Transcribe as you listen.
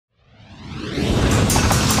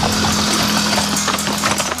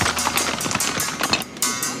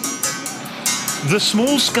The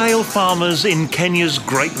small-scale farmers in Kenya's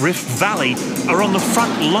Great Rift Valley are on the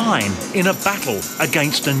front line in a battle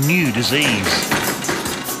against a new disease.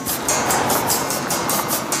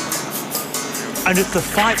 And if the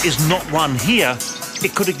fight is not won here,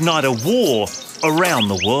 it could ignite a war around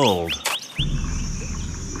the world.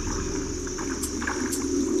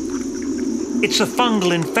 It's a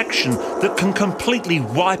fungal infection that can completely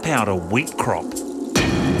wipe out a wheat crop.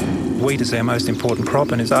 Wheat is our most important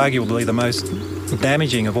crop and is arguably the most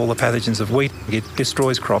damaging of all the pathogens of wheat. It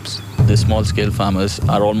destroys crops. The small-scale farmers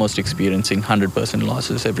are almost experiencing 100%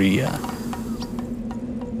 losses every year.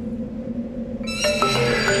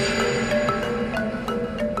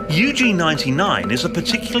 UG99 is a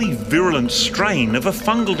particularly virulent strain of a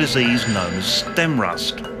fungal disease known as stem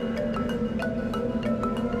rust.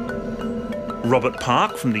 Robert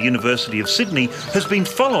Park from the University of Sydney has been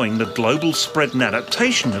following the global spread and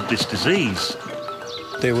adaptation of this disease.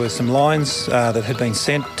 There were some lines that had been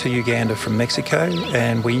sent to Uganda from Mexico,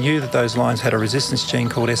 and we knew that those lines had a resistance gene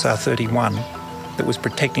called SR31 that was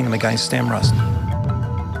protecting them against stem rust.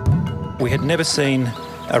 We had never seen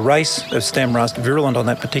a race of stem rust virulent on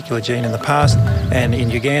that particular gene in the past, and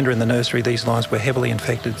in Uganda in the nursery these lines were heavily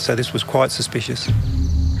infected, so this was quite suspicious.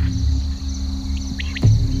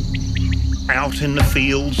 Out in the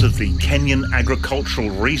fields of the Kenyan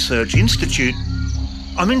Agricultural Research Institute,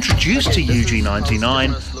 I'm introduced to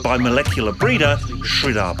UG99 by molecular breeder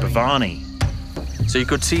Sridhar Bhavani. So you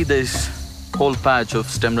could see this whole patch of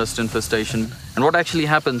stem rust infestation. And what actually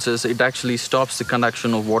happens is it actually stops the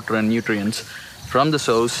conduction of water and nutrients from the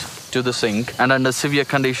source to the sink. And under severe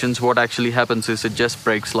conditions, what actually happens is it just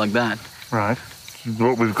breaks like that. Right.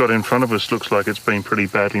 What we've got in front of us looks like it's been pretty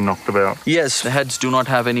badly knocked about. Yes, the heads do not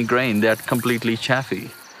have any grain. They're completely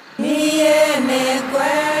chaffy.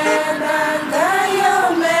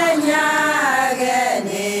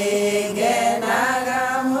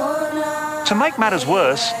 To make matters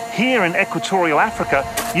worse, here in equatorial Africa,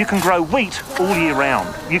 you can grow wheat all year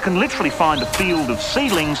round. You can literally find a field of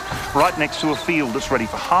seedlings right next to a field that's ready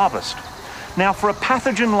for harvest. Now, for a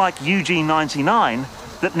pathogen like UG99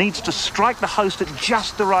 that needs to strike the host at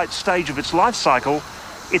just the right stage of its life cycle,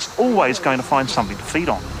 it's always going to find something to feed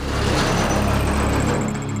on.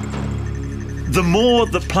 The more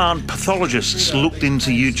the plant pathologists looked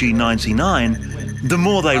into UG99, the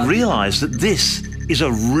more they realised that this is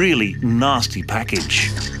a really nasty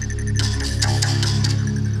package.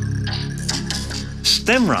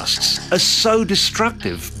 Stem rusts are so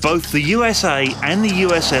destructive, both the USA and the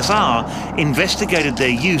USSR investigated their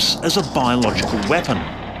use as a biological weapon.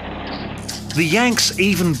 The Yanks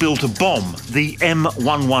even built a bomb, the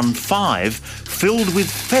M115, filled with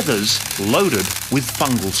feathers loaded with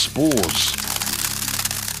fungal spores.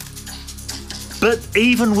 But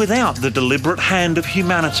even without the deliberate hand of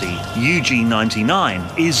humanity,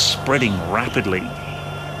 UG99 is spreading rapidly.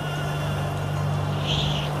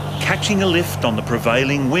 Catching a lift on the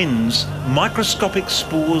prevailing winds, microscopic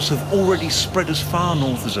spores have already spread as far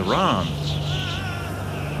north as Iran.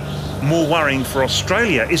 More worrying for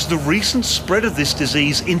Australia is the recent spread of this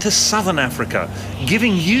disease into southern Africa,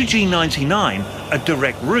 giving UG99 a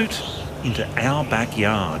direct route into our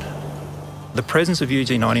backyard. The presence of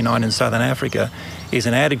UG99 in southern Africa is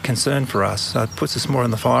an added concern for us, so it puts us more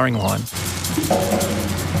in the firing line.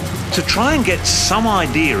 To try and get some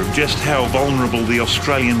idea of just how vulnerable the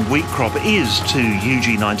Australian wheat crop is to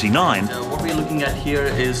UG99. What we're looking at here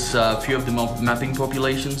is a few of the mapping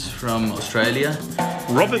populations from Australia.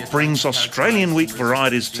 Robert brings Australian wheat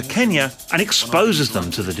varieties to Kenya and exposes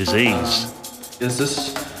them to the disease. There's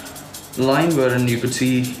this line wherein you could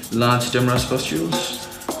see large stem rust pustules.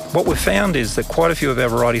 What we've found is that quite a few of our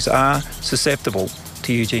varieties are susceptible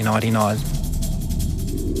to UG99.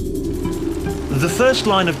 The first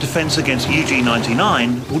line of defence against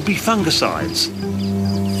UG99 would be fungicides.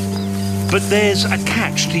 But there's a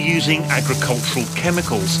catch to using agricultural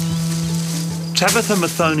chemicals. Tabitha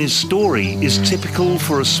Mathoni's story is typical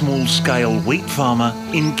for a small-scale wheat farmer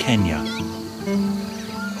in Kenya.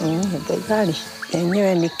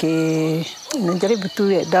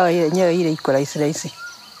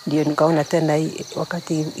 Ndio nikaona tena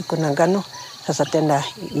wakati iko na ngano sasa tena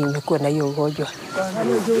imekuwa na hiyo ugonjwa.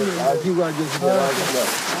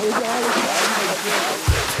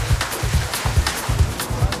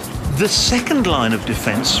 The second line of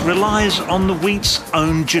defence relies on the wheat's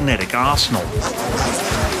own genetic arsenal.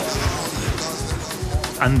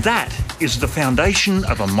 And that is the foundation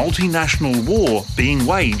of a multinational war being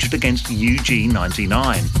waged against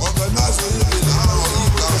UG99.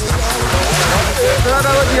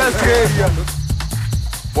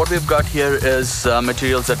 What we've got here is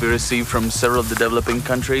materials that we receive from several of the developing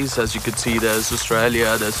countries. As you could see, there's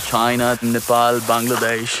Australia, there's China, Nepal,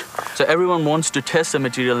 Bangladesh. So everyone wants to test the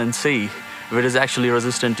material and see if it is actually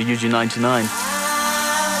resistant to UG99.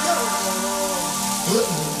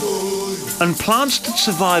 And plants that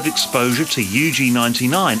survive exposure to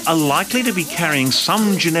UG99 are likely to be carrying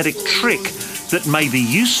some genetic trick that may be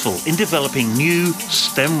useful in developing new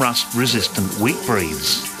stem rust resistant wheat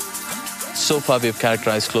breeds. So far, we've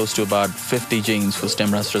characterized close to about 50 genes for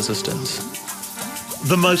stem rust resistance.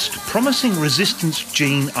 The most promising resistance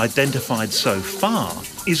gene identified so far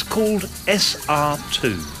is called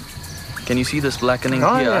SR2. Can you see this blackening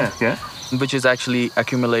here? Yeah. Which is actually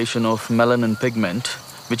accumulation of melanin pigment,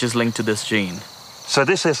 which is linked to this gene. So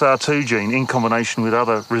this SR2 gene, in combination with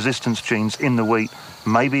other resistance genes in the wheat,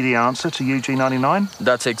 may be the answer to UG99?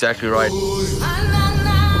 That's exactly right.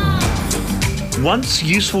 Once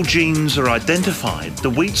useful genes are identified, the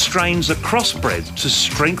wheat strains are crossbred to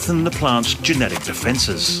strengthen the plant's genetic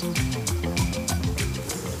defences.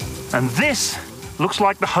 And this looks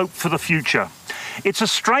like the hope for the future. It's a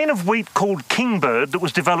strain of wheat called Kingbird that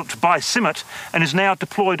was developed by Simmet and is now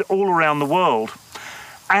deployed all around the world.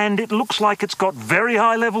 And it looks like it's got very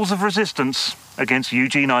high levels of resistance against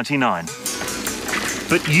UG99.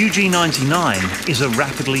 But UG99 is a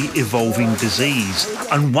rapidly evolving disease,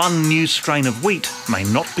 and one new strain of wheat may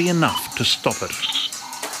not be enough to stop it.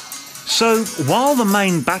 So while the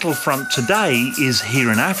main battlefront today is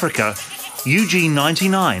here in Africa,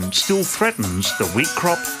 UG99 still threatens the wheat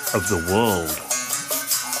crop of the world.